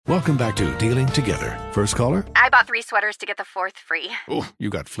Welcome back to Dealing Together. First caller? I bought 3 sweaters to get the 4th free. Oh, you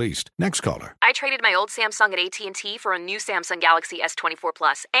got fleeced. Next caller? I traded my old Samsung at AT&T for a new Samsung Galaxy S24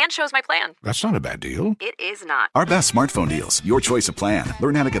 Plus and chose my plan. That's not a bad deal. It is not. Our best smartphone deals. Your choice of plan.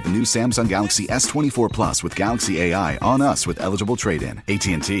 Learn how to get the new Samsung Galaxy S24 Plus with Galaxy AI on us with eligible trade-in.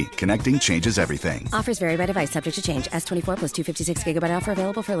 AT&T. Connecting changes everything. Offers vary by device. Subject to change. S24 plus 256 gigabyte offer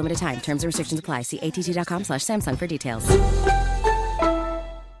available for a limited time. Terms and restrictions apply. See att.com/Samsung for details.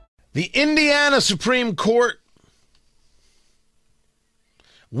 The Indiana Supreme Court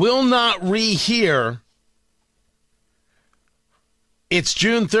will not rehear its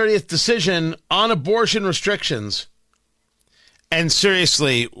June 30th decision on abortion restrictions. And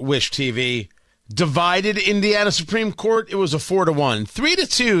seriously, Wish TV, divided Indiana Supreme Court, it was a 4-1.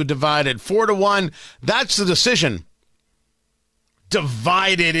 3-2 divided, 4-1, that's the decision.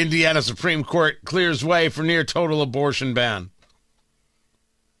 Divided Indiana Supreme Court clears way for near total abortion ban.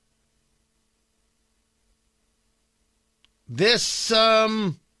 This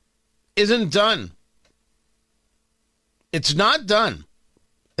isn't done. It's not done.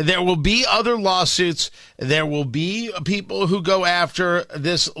 There will be other lawsuits. There will be people who go after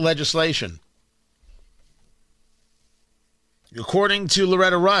this legislation. According to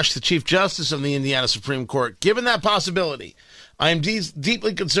Loretta Rush, the Chief Justice of the Indiana Supreme Court, given that possibility, I am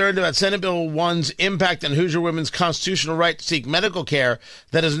deeply concerned about Senate Bill 1's impact on Hoosier women's constitutional right to seek medical care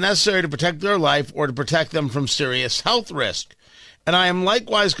that is necessary to protect their life or to protect them from serious health risk. And I am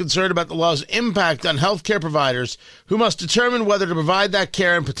likewise concerned about the law's impact on health care providers who must determine whether to provide that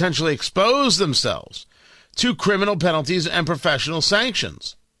care and potentially expose themselves to criminal penalties and professional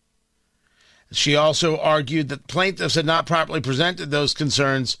sanctions. She also argued that plaintiffs had not properly presented those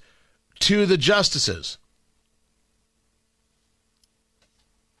concerns to the justices.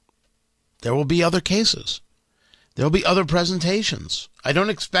 There will be other cases. There will be other presentations. I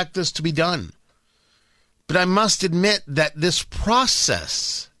don't expect this to be done. But I must admit that this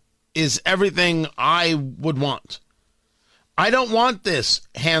process is everything I would want. I don't want this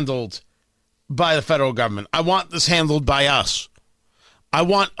handled by the federal government. I want this handled by us. I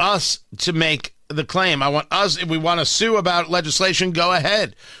want us to make the claim. I want us, if we want to sue about legislation, go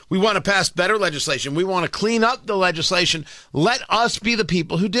ahead. We want to pass better legislation. We want to clean up the legislation. Let us be the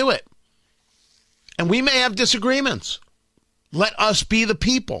people who do it. And we may have disagreements. Let us be the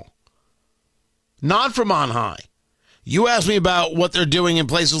people. Not from on high. You ask me about what they're doing in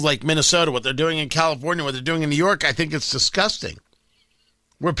places like Minnesota, what they're doing in California, what they're doing in New York. I think it's disgusting.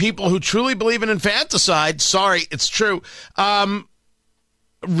 Where people who truly believe in infanticide, sorry, it's true,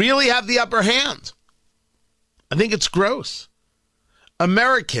 really have the upper hand. I think it's gross.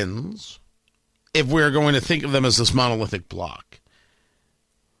 Americans, if we're going to think of them as this monolithic block,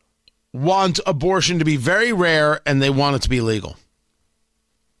 want abortion to be very rare and they want it to be legal.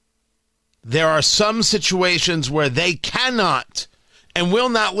 There are some situations where they cannot and will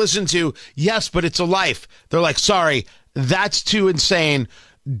not listen to, yes, but it's a life. They're like, sorry, that's too insane.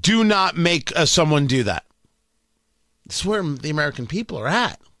 Do not make someone do that. This is where the American people are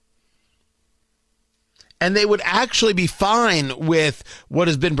at. And they would actually be fine with what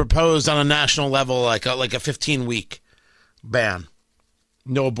has been proposed on a national level, like a 15-week ban.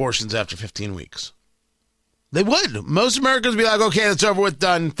 No abortions after 15 weeks. They would. Most Americans would be like, okay, that's over with,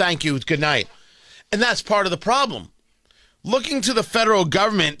 done. Thank you. Good night. And that's part of the problem. Looking to the federal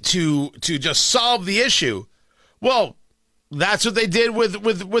government to just solve the issue. Well, that's what they did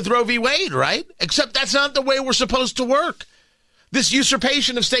with Roe v. Wade, right? Except that's not the way we're supposed to work. This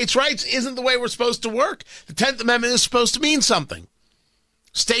usurpation of states' rights isn't the way we're supposed to work. The 10th Amendment is supposed to mean something.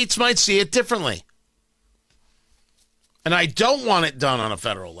 States might see it differently. And I don't want it done on a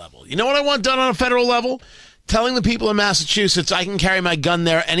federal level. You know what I want done on a federal level? Telling the people in Massachusetts I can carry my gun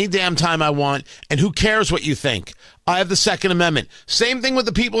there any damn time I want, and who cares what you think? I have the Second Amendment. Same thing with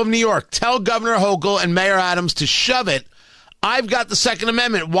the people of New York. Tell Governor Hochul and Mayor Adams to shove it. I've got the Second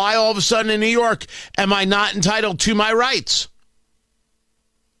Amendment. Why all of a sudden in New York am I not entitled to my rights?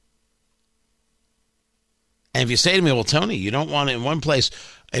 And if you say to me, well, Tony, you don't want it in one place,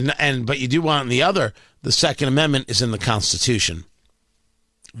 but you do want it in the other, the Second Amendment is in the Constitution.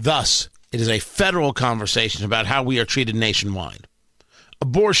 Thus, it is a federal conversation about how we are treated nationwide.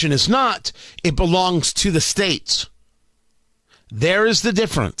 Abortion is not. It belongs to the states. There is the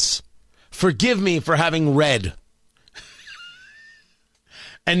difference. Forgive me for having read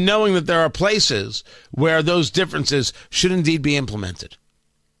and knowing that there are places where those differences should indeed be implemented.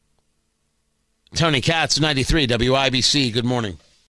 Tony Katz, 93 WIBC. Good morning.